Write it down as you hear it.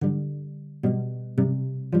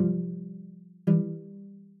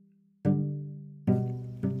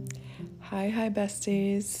Hi,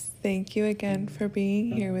 besties. Thank you again for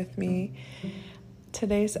being here with me.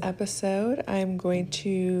 Today's episode, I'm going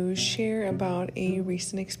to share about a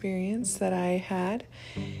recent experience that I had,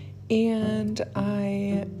 and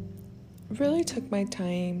I really took my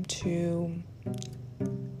time to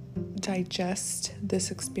digest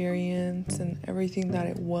this experience and everything that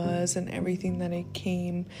it was and everything that it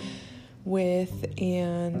came with,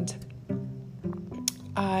 and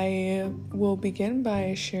I will begin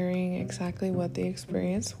by sharing exactly what the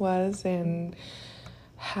experience was and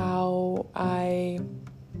how I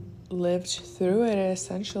lived through it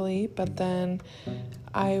essentially, but then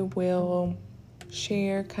I will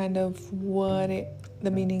share kind of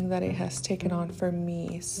the meaning that it has taken on for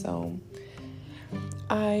me. So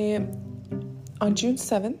on June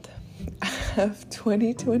 7th of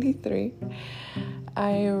 2023,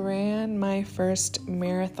 I ran my first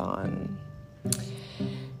marathon.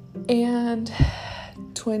 And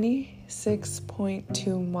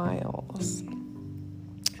 26.2 miles.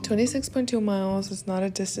 26.2 miles is not a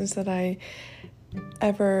distance that I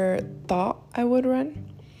ever thought I would run.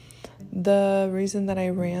 The reason that I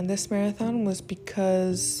ran this marathon was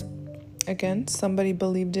because, again, somebody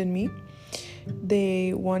believed in me.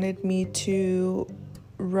 They wanted me to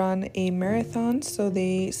run a marathon, so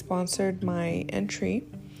they sponsored my entry.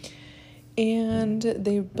 And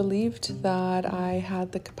they believed that I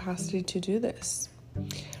had the capacity to do this.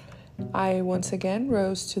 I once again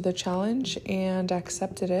rose to the challenge and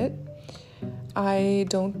accepted it. I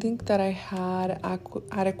don't think that I had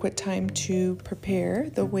adequate time to prepare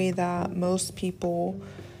the way that most people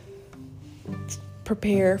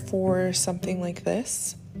prepare for something like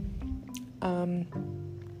this.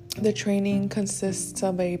 The training consists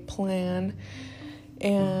of a plan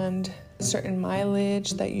and certain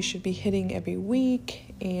mileage that you should be hitting every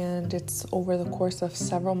week, and it's over the course of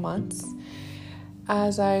several months.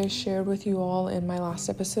 As I shared with you all in my last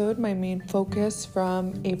episode, my main focus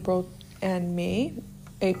from April to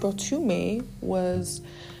May was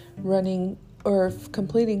running or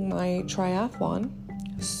completing my triathlon.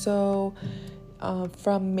 So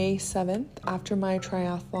from May 7th, after my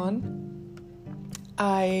triathlon,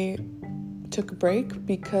 I took a break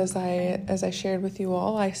because as I shared with you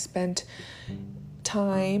all, I spent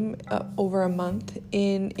time over a month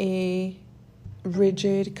in a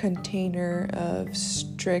rigid container of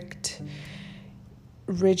strict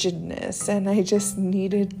rigidness, and I just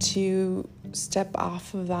needed to step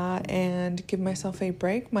off of that and give myself a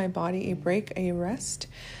break, my body a break, a rest.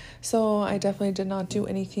 So I definitely did not do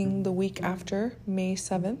anything the week after May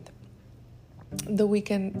 7th. The week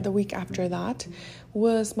after that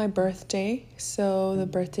was my birthday, so the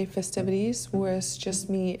birthday festivities was just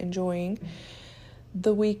me enjoying.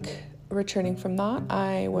 The week returning from that,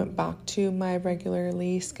 I went back to my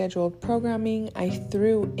regularly scheduled programming. I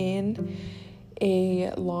threw in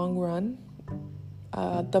a long run.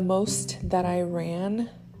 The most that I ran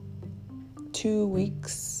 2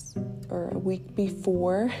 weeks or a week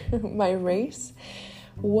before my race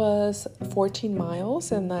was 14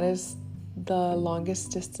 miles, and that is the longest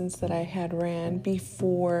distance that I had ran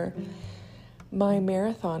before my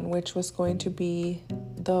marathon, which was going to be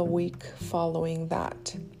the week following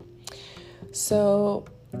that. So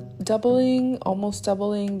almost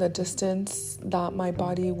doubling the distance that my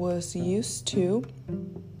body was used to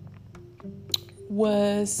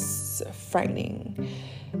was frightening.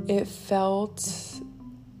 It felt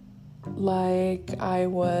like I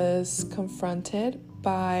was confronted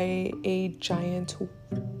by a giant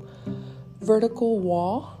vertical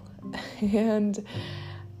wall, and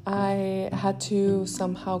I had to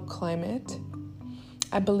somehow climb it.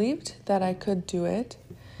 I believed that I could do it.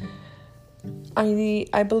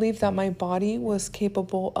 I believed that my body was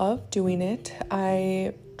capable of doing it.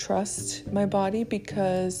 I trust my body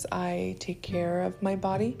because I take care of my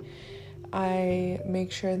body. I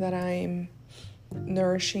make sure that I'm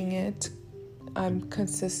nourishing it. I'm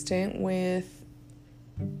consistent with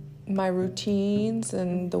my routines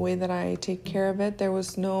and the way that I take care of it.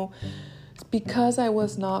 Because I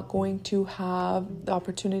was not going to have the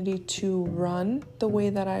opportunity to run the way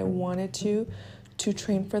that I wanted to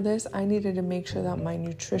train for this, I needed to make sure that my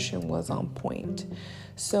nutrition was on point.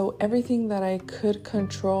 So everything that I could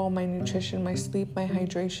control, my nutrition, my sleep, my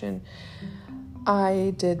hydration,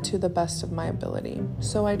 I did to the best of my ability.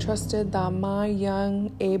 So I trusted that my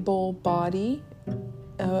young, able body,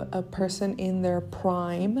 a person in their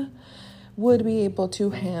prime, would be able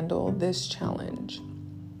to handle this challenge.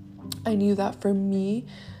 I knew that for me,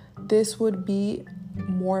 this would be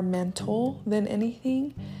more mental than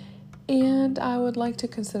anything, and I would like to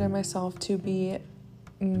consider myself to be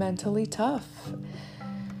mentally tough.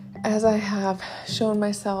 as I have shown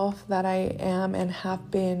myself that I am and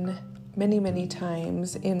have been many, many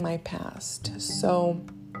times in my past. So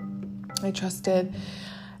I trusted,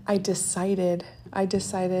 I decided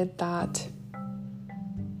that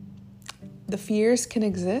the fears can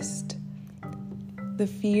exist. The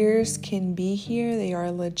fears can be here. They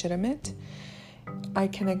are legitimate. I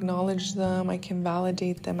can acknowledge them. I can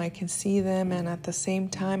validate them. I can see them. And at the same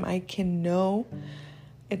time, I can know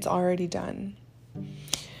it's already done.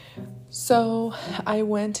 So I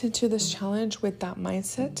went into this challenge with that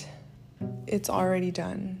mindset. It's already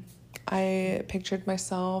done. I pictured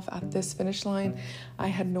myself at this finish line. I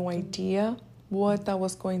had no idea what that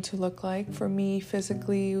was going to look like for me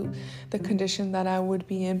physically, the condition that I would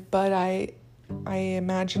be in, but I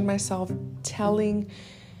imagined myself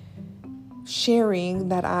sharing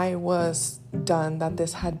that I was done, that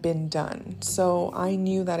this had been done. So I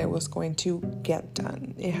knew that it was going to get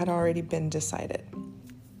done. It had already been decided.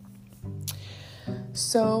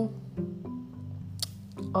 So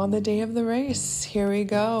on the day of the race, here we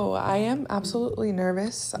go. I am absolutely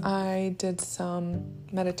nervous. I did some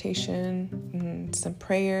meditation and some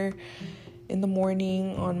prayer in the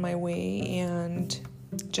morning on my way, and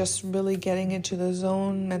just really getting into the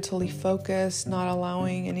zone, mentally focused, not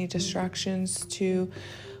allowing any distractions to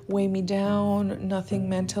weigh me down, nothing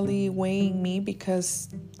mentally weighing me, because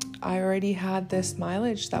I already had this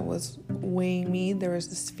mileage that was weighing me. There was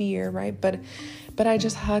this fear, right? But I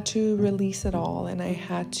just had to release it all, and I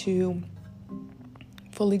had to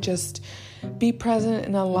fully just be present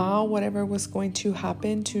and allow whatever was going to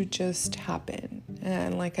happen to just happen.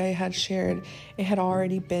 And like I had shared, it had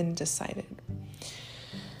already been decided.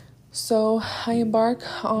 So I embark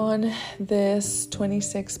on this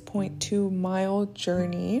 26.2 mile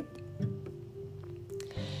journey,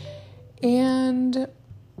 and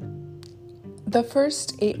the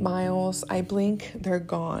first 8 miles, I blink, they're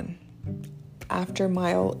gone. After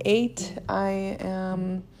mile 8, I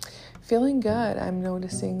am feeling good. I'm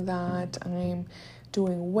noticing that I'm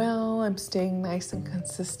doing well. I'm staying nice and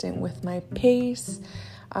consistent with my pace.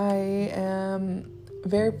 I am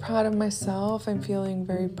very proud of myself. I'm feeling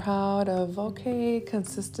very proud of,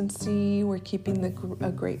 consistency. We're keeping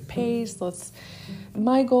a great pace.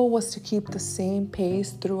 My goal was to keep the same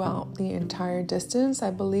pace throughout the entire distance.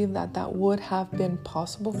 I believe that would have been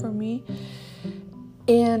possible for me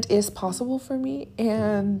and is possible for me.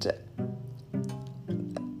 And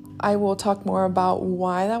I will talk more about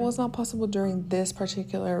why that was not possible during this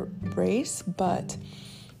particular race, but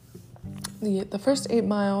the first 8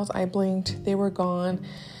 miles, I blinked, they were gone.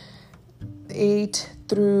 8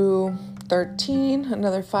 through 13,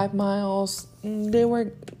 another 5 miles, they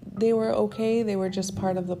were okay. They were just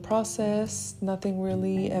part of the process. Nothing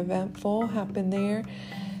really eventful happened there.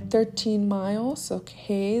 13 miles,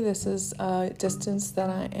 okay, this is a distance that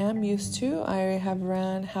I am used to. I have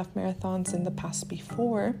ran half marathons in the past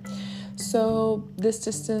before, so this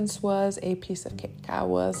distance was a piece of cake. I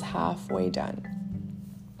was halfway done.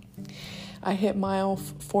 I hit mile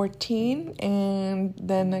 14, and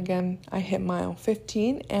then again I hit mile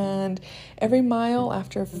 15, and every mile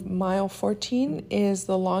after mile 14 is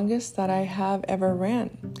the longest that I have ever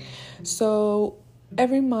ran. So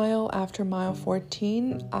every mile after mile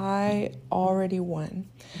 14, I already won.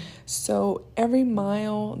 So every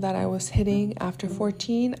mile that I was hitting after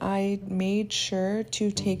 14, I made sure to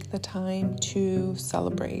take the time to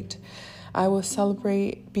celebrate. I will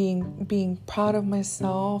celebrate being proud of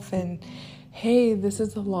myself, and hey, this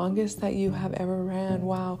is the longest that you have ever ran.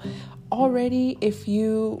 Wow. Already, if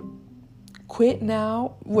you quit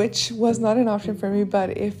now, which was not an option for me,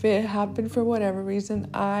 but if it happened for whatever reason,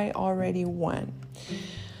 I already won.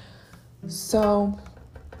 So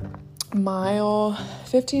mile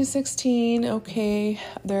 15, 16, okay,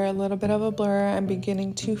 they're a little bit of a blur. I'm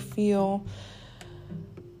beginning to feel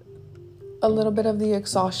a little bit of the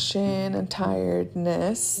exhaustion and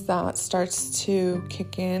tiredness that starts to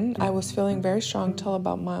kick in. I was feeling very strong till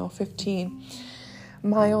about mile 15.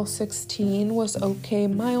 Mile 16 was okay.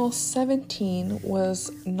 Mile 17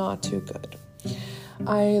 was not too good.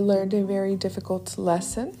 I learned a very difficult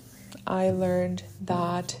lesson. I learned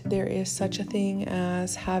that there is such a thing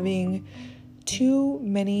as having too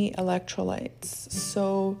many electrolytes.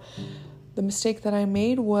 So the mistake that I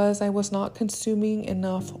made was I was not consuming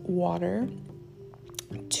enough water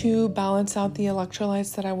to balance out the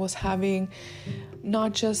electrolytes that I was having,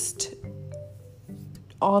 not just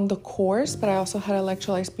on the course, but I also had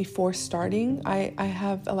electrolytes before starting. I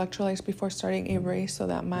have electrolytes before starting a race so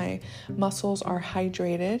that my muscles are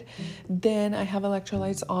hydrated. Then I have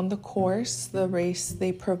electrolytes on the course. The race,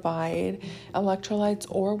 they provide electrolytes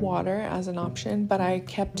or water as an option, but I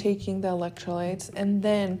kept taking the electrolytes. And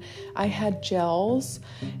then I had gels,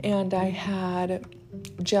 and I had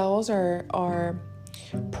gels are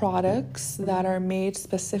products that are made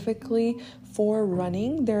specifically for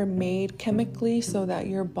running. They're made chemically so that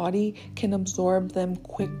your body can absorb them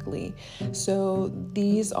quickly. So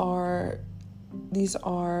these are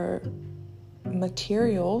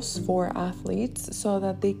materials for athletes so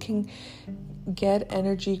that they can get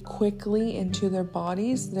energy quickly into their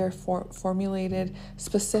bodies. They're formulated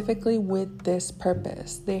specifically with this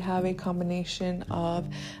purpose. They have a combination of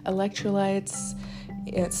electrolytes,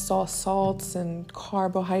 it's salts and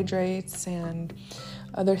carbohydrates and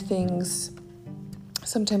other things.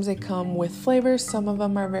 Sometimes they come with flavors. Some of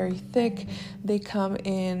them are very thick. They come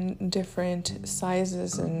in different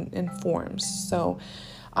sizes and forms. So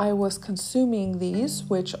I was consuming these,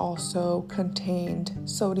 which also contained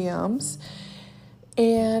sodiums,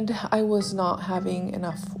 and I was not having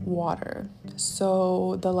enough water.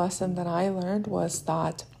 So the lesson that I learned was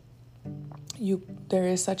that there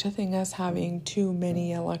is such a thing as having too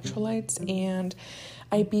many electrolytes, and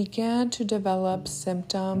I began to develop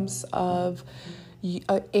symptoms of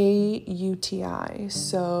a UTI,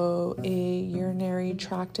 so a urinary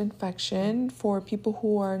tract infection. For people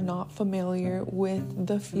who are not familiar with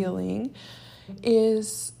the feeling,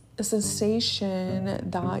 is a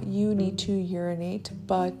sensation that you need to urinate,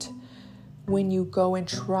 but when you go and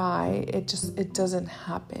try, it doesn't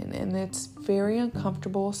happen, and it's very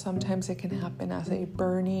uncomfortable. Sometimes it can happen as a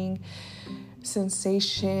burning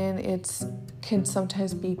sensation. It can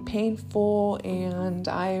sometimes be painful, and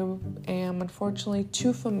I am unfortunately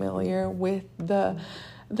too familiar with the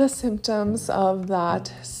symptoms of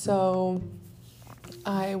that, so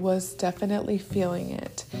I was definitely feeling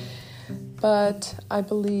it. But I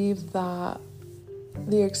believe that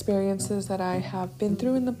the experiences that I have been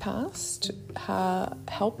through in the past have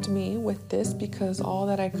helped me with this, because all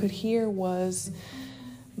that I could hear was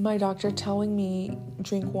my doctor telling me,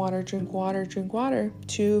 drink water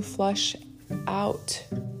to flush out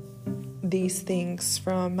these things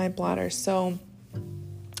from my bladder. So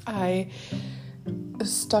I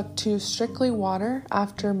stuck to strictly water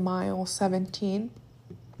after mile 17,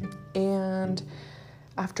 and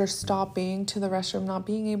after stopping to the restroom, not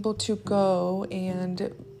being able to go,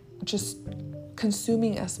 and just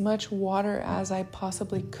consuming as much water as I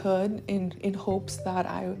possibly could in hopes that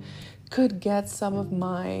I could get some of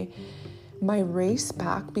my race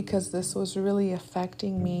back, because this was really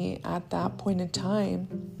affecting me at that point in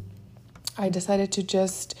time. I decided to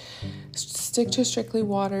just stick to strictly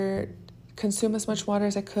water, consume as much water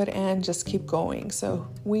as I could, and just keep going. So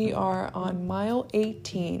we are on mile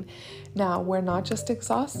 18. Now, we're not just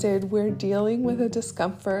exhausted, we're dealing with the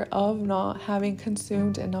discomfort of not having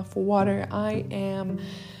consumed enough water. I am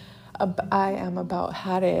about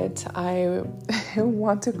had it. I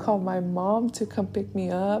want to call my mom to come pick me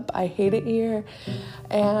up. I hate it here,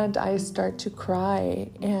 and I start to cry,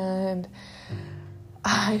 and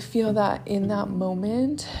I feel that in that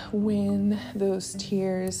moment when those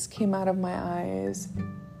tears came out of my eyes,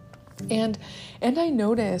 and I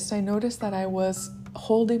noticed that I was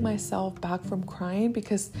holding myself back from crying,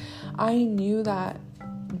 because I knew that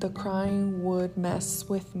the crying would mess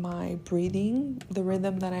with my breathing, the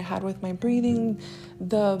rhythm that I had with my breathing,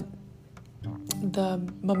 the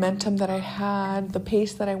momentum that I had, the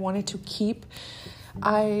pace that I wanted to keep.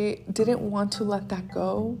 I didn't want to let that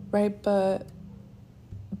go, right? But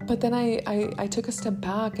then I took a step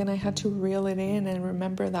back, and I had to reel it in and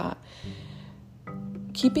remember that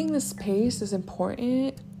keeping this pace is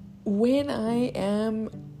important when I am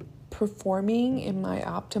performing in my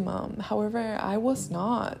optimum. However, I was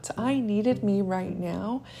not. I needed me right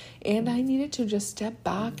now, and I needed to just step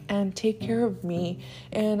back and take care of me.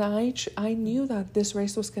 And I knew that this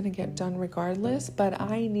race was going to get done regardless, but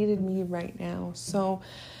I needed me right now. So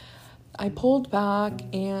I pulled back,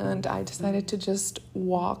 and I decided to just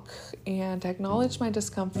walk and acknowledge my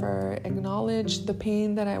discomfort, acknowledge the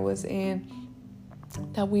pain that I was in,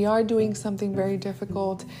 that we are doing something very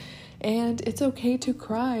difficult, and it's okay to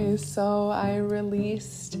cry. So I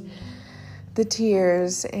released the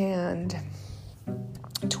tears, and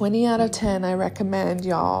 20 out of 10 I recommend,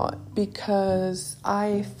 y'all, because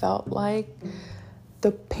I felt like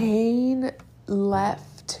the pain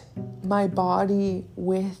left my body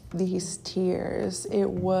with these tears. It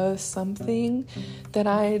was something that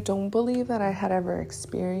I don't believe that I had ever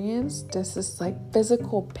experienced. This is like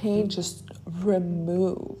physical pain just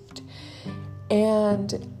removed.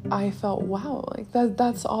 And I felt, wow, like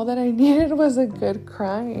that's all that I needed was a good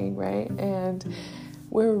crying, right? And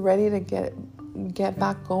we're ready to get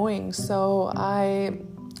back going. So I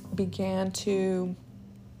began to,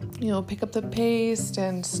 pick up the pace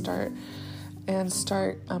and start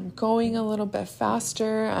going a little bit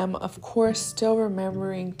faster. I'm, of course, still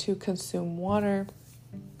remembering to consume water.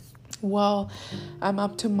 Well, I'm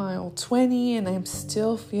up to mile 20 and I'm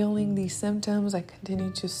still feeling these symptoms. I continue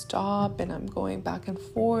to stop and I'm going back and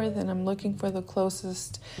forth and I'm looking for the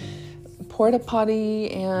closest porta potty,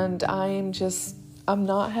 and I'm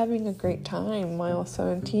not having a great time. Mile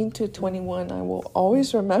 17 to 21, I will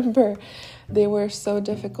always remember. They were so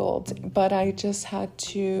difficult, but I just had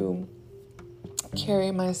to carry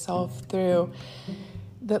myself through.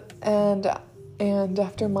 And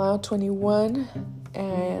after mile 21,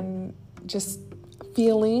 and just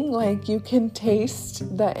feeling like you can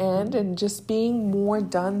taste the end and just being more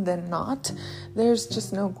done than not, there's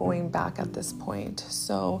just no going back at this point.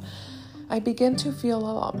 So I began to feel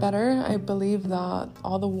a lot better. I believe that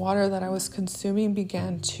all the water that I was consuming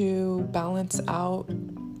began to balance out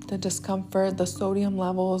the discomfort, the sodium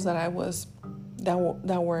levels that were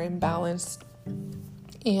imbalanced,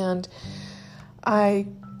 and I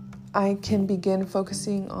can begin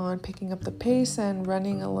focusing on picking up the pace and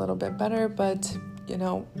running a little bit better. But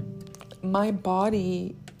my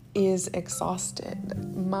body is exhausted.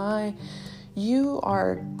 You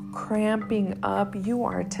are cramping up, you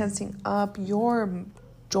are tensing up, your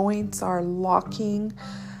joints are locking.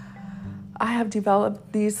 I have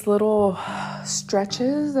developed these little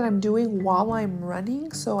stretches that I'm doing while I'm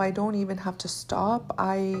running, so I don't even have to stop.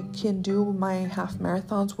 I can do my half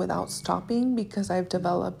marathons without stopping because I've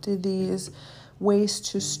developed these ways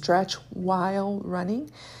to stretch while running.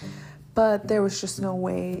 But there was just no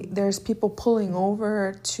way. There's people pulling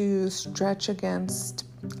over to stretch against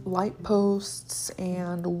light posts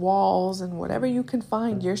and walls and whatever you can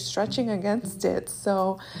find, you're stretching against it.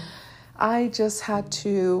 So I just had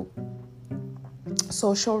to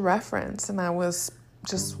social reference, and I was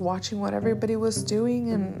just watching what everybody was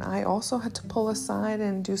doing, and I also had to pull aside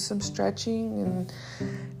and do some stretching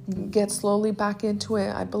and get slowly back into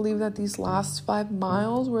it. I believe that these last 5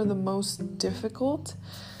 miles were the most difficult,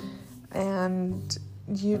 and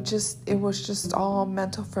it was just all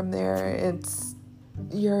mental from there.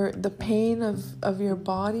 The pain of your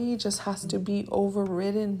body just has to be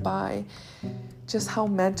overridden by just how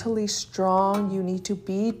mentally strong you need to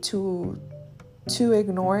be to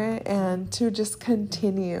ignore it and to just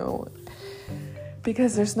continue,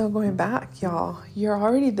 because there's no going back, y'all. You're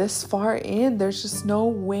already this far in. There's just no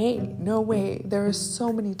way. There were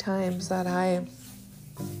so many times that I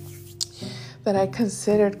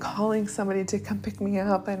considered calling somebody to come pick me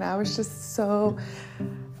up, and I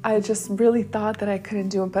just really thought that I couldn't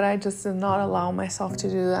do it, but I just did not allow myself to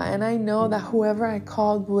do that. And I know that whoever I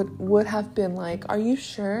called would have been like, "Are you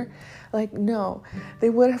sure?" Like, no, they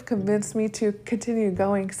would have convinced me to continue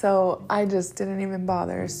going. So I just didn't even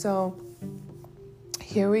bother. So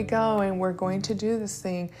here we go, and we're going to do this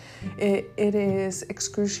thing. It is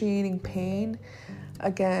excruciating pain.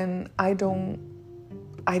 Again, I don't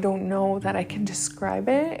know that I can describe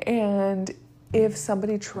it. And if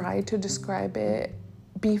somebody tried to describe it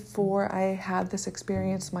before I had this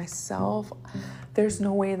experience myself, there's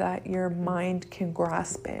no way that your mind can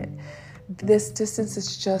grasp it. This distance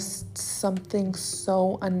is just something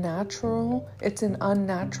so unnatural. It's an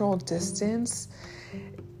unnatural distance.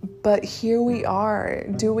 But here we are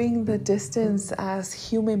doing the distance as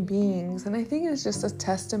human beings. And I think it's just a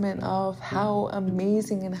testament of how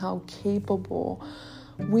amazing and how capable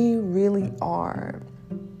we really are.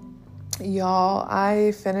 Y'all,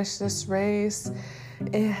 I finished this race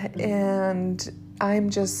and I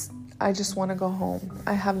just want to go home.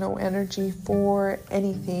 I have no energy for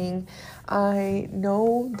anything. I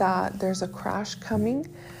know that there's a crash coming.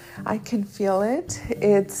 I can feel it.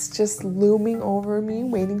 It's just looming over me,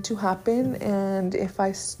 waiting to happen. And if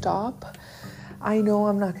I stop, I know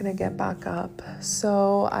I'm not going to get back up.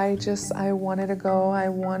 So I wanted to go. I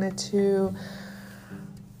wanted to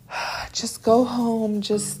just go home,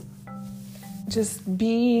 just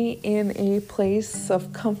be in a place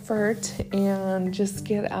of comfort and just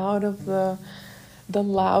get out of the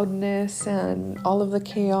loudness and all of the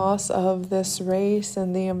chaos of this race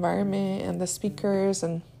and the environment and the speakers.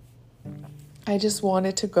 And I just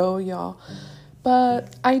wanted to go, y'all.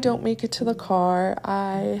 But I don't make it to the car.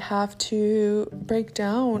 I have to break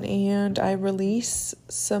down and I release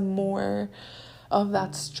some more of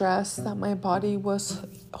that stress that my body was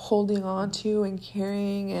holding on to and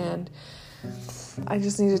carrying, and I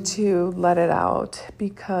just needed to let it out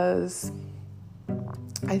because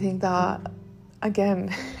I think that,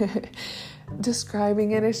 again,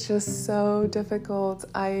 describing it is just so difficult.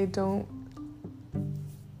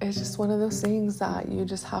 It's just one of those things that you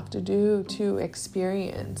just have to do to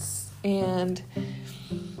experience. And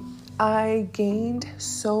I gained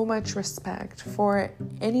so much respect for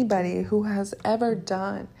anybody who has ever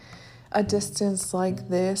done a distance like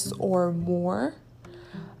this or more.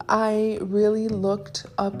 I really looked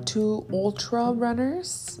up to ultra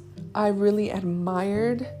runners. I really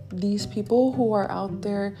admired these people who are out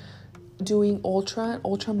there doing ultra.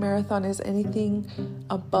 Ultra marathon is anything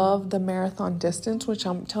above the marathon distance, which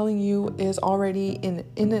I'm telling you is already in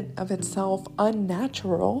and of itself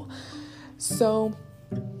unnatural. So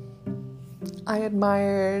I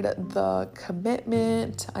admired the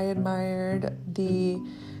commitment, I admired the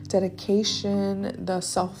dedication, the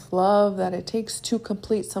self-love that it takes to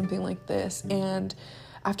complete something like this. And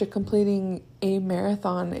after completing a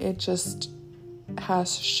marathon, it just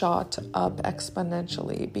has shot up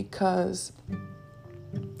exponentially, because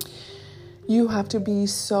you have to be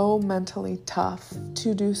so mentally tough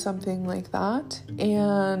to do something like that.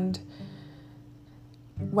 And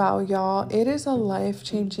wow, y'all, it is a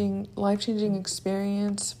life-changing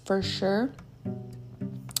experience for sure.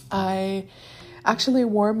 I actually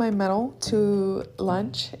wore my medal to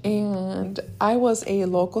lunch, and I was a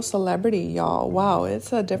local celebrity, y'all. Wow,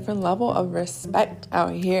 it's a different level of respect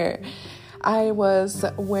out here. I was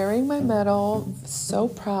wearing my medal, so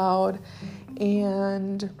proud,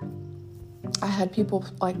 and I had people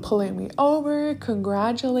like pulling me over,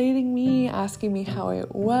 congratulating me, asking me how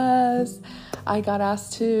it was. I got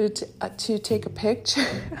asked to take a picture.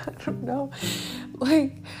 I don't know.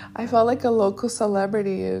 Like, I felt like a local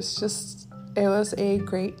celebrity. It was a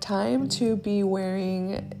great time to be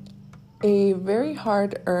wearing a very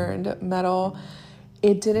hard-earned medal.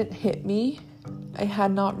 It didn't hit me. It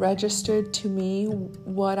had not registered to me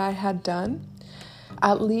what I had done,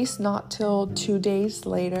 at least not till 2 days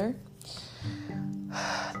later.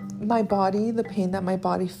 My body, the pain that my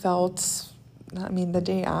body felt, the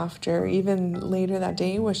day after, even later that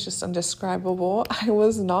day, was just indescribable. I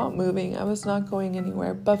was not moving. I was not going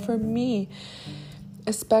anywhere. But for me,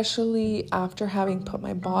 especially after having put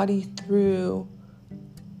my body through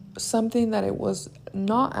something that it was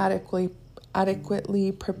not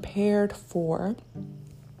adequately prepared for,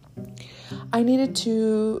 I needed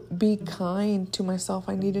to be kind to myself.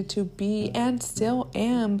 I needed to be, and still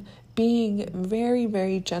am, being very,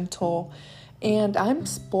 very gentle. And I'm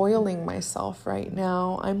spoiling myself right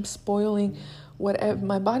now. I'm spoiling whatever.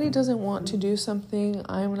 My body doesn't want to do something,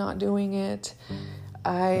 I'm not doing it.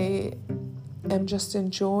 I am just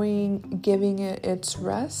enjoying giving it its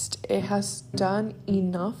rest. It has done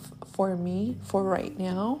enough for me for right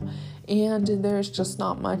now, and there's just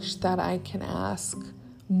not much that I can ask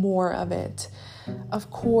more of it. Of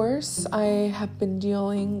course, I have been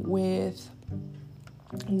dealing with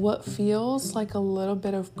what feels like a little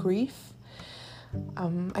bit of grief.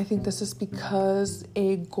 I think this is because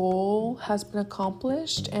a goal has been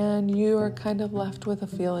accomplished and you are kind of left with a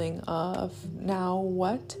feeling of, now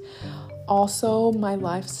what? Also, my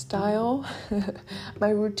lifestyle, my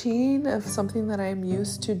routine of something that I'm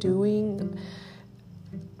used to doing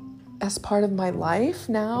as part of my life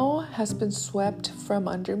now has been swept from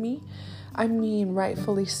under me. I mean,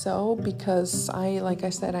 rightfully so, because like I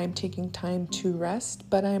said, I'm taking time to rest,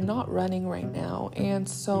 but I'm not running right now. And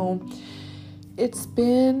so it's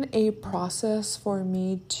been a process for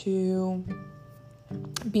me to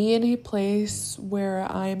be in a place where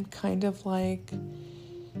I'm kind of like,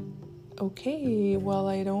 okay, well,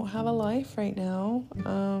 I don't have a life right now.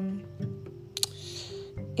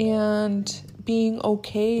 And being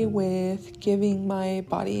okay with giving my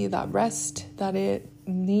body that rest that it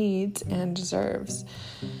needs and deserves.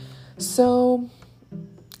 So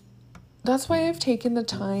that's why I've taken the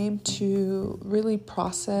time to really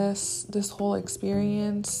process this whole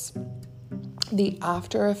experience, the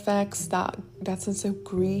after effects, that sense of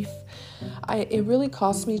grief. It really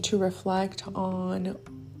caused me to reflect on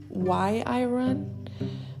why I run,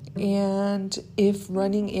 and if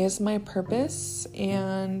running is my purpose.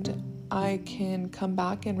 And I can come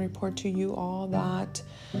back and report to you all that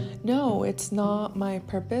no, it's not my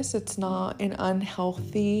purpose. It's not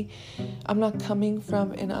I'm not coming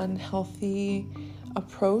from an unhealthy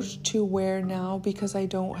approach to where now, because I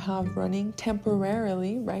don't have running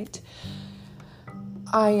temporarily, right?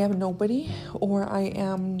 I am nobody, or I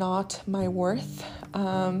am not my worth.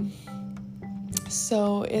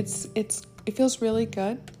 So it feels really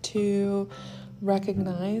good to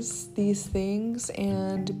recognize these things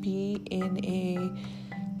and be in a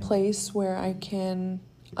place where I can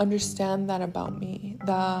understand that about me,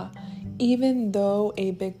 that even though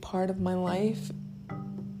a big part of my life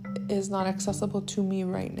is not accessible to me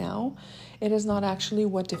right now, it is not actually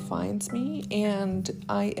what defines me, and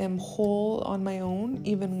I am whole on my own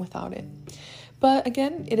even without it. But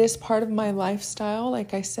again, it is part of my lifestyle,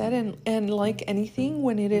 like I said, and like anything,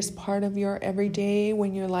 when it is part of your everyday,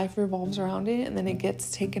 when your life revolves around it and then it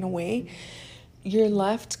gets taken away, you're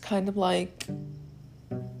left kind of like,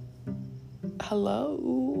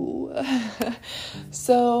 hello.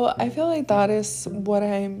 So I feel like that is what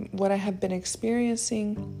I have been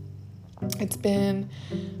experiencing. It's been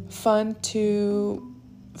fun to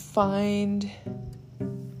find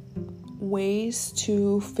ways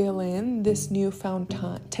to fill in this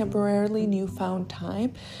temporarily newfound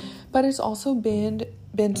time, but it's also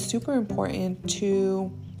been super important to,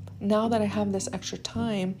 now that I have this extra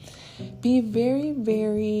time, be very,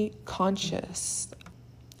 very conscious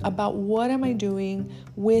about what am I doing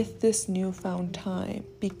with this newfound time,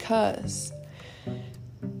 because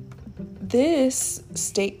this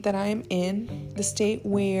state that I'm in, the state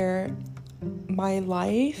where my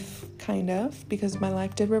life because my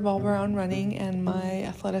life did revolve around running and my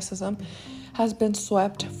athleticism has been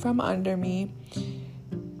swept from under me,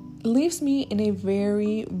 leaves me in a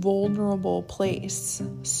very vulnerable place.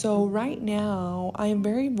 So right now, I am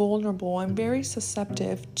very vulnerable. I'm very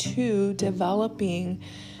susceptible to developing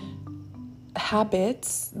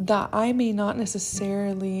habits that I may not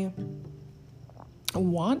necessarily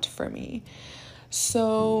want for me.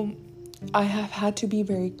 So I have had to be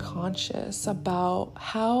very conscious about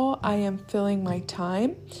how I am filling my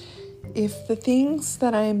time. If the things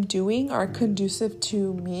that I am doing are conducive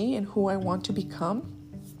to me and who I want to become,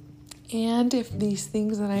 and if these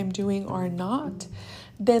things that I'm doing are not,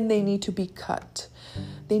 then they need to be cut.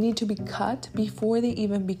 They need to be cut before they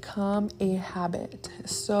even become a habit.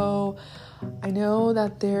 So I know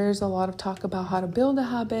that there's a lot of talk about how to build a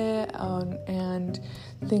habit and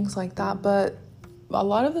things like that, but a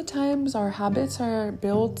lot of the times our habits are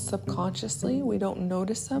built subconsciously. We don't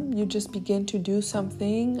notice them. You just begin to do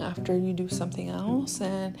something after you do something else,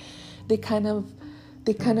 and they kind of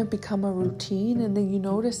become a routine, and then you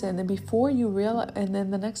notice it, and then before you realize, and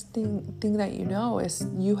then the next thing that you know is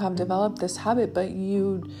you have developed this habit, but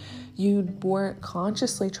you weren't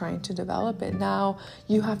consciously trying to develop it. Now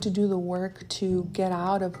you have to do the work to get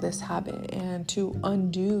out of this habit and to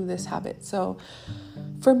undo this habit. So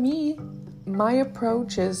for me, my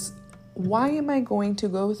approach is, why am I going to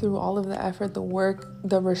go through all of the effort, the work,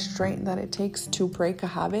 the restraint that it takes to break a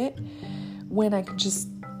habit when I could just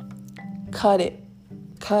cut it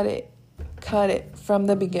from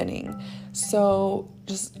the beginning? So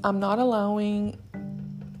I'm not allowing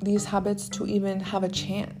these habits to even have a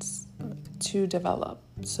chance to develop.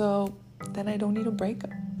 So then I don't need to break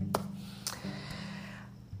them.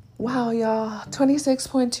 Wow, y'all,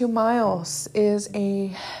 26.2 miles is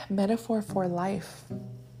a metaphor for life.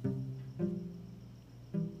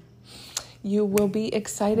 You will be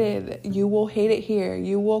excited. You will hate it here.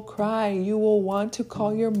 You will cry. You will want to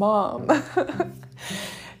call your mom.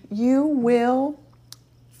 You will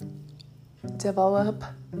develop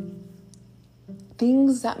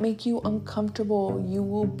things that make you uncomfortable. You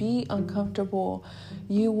will be uncomfortable.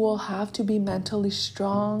 You will have to be mentally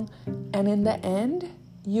strong. And in the end,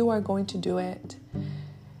 you are going to do it.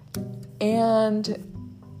 And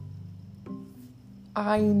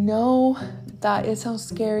I know that it sounds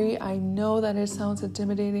scary. I know that it sounds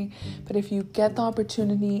intimidating. But if you get the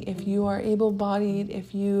opportunity, if you are able-bodied,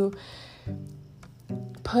 if you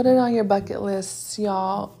put it on your bucket list,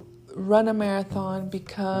 y'all, run a marathon,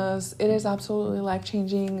 because it is absolutely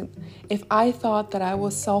life-changing. If I thought that I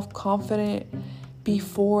was self-confident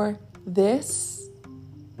before this,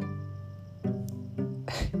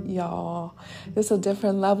 y'all, this is a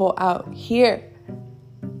different level out here.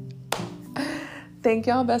 Thank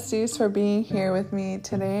y'all, besties, for being here with me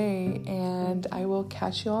today, and I will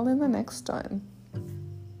catch you all in the next one.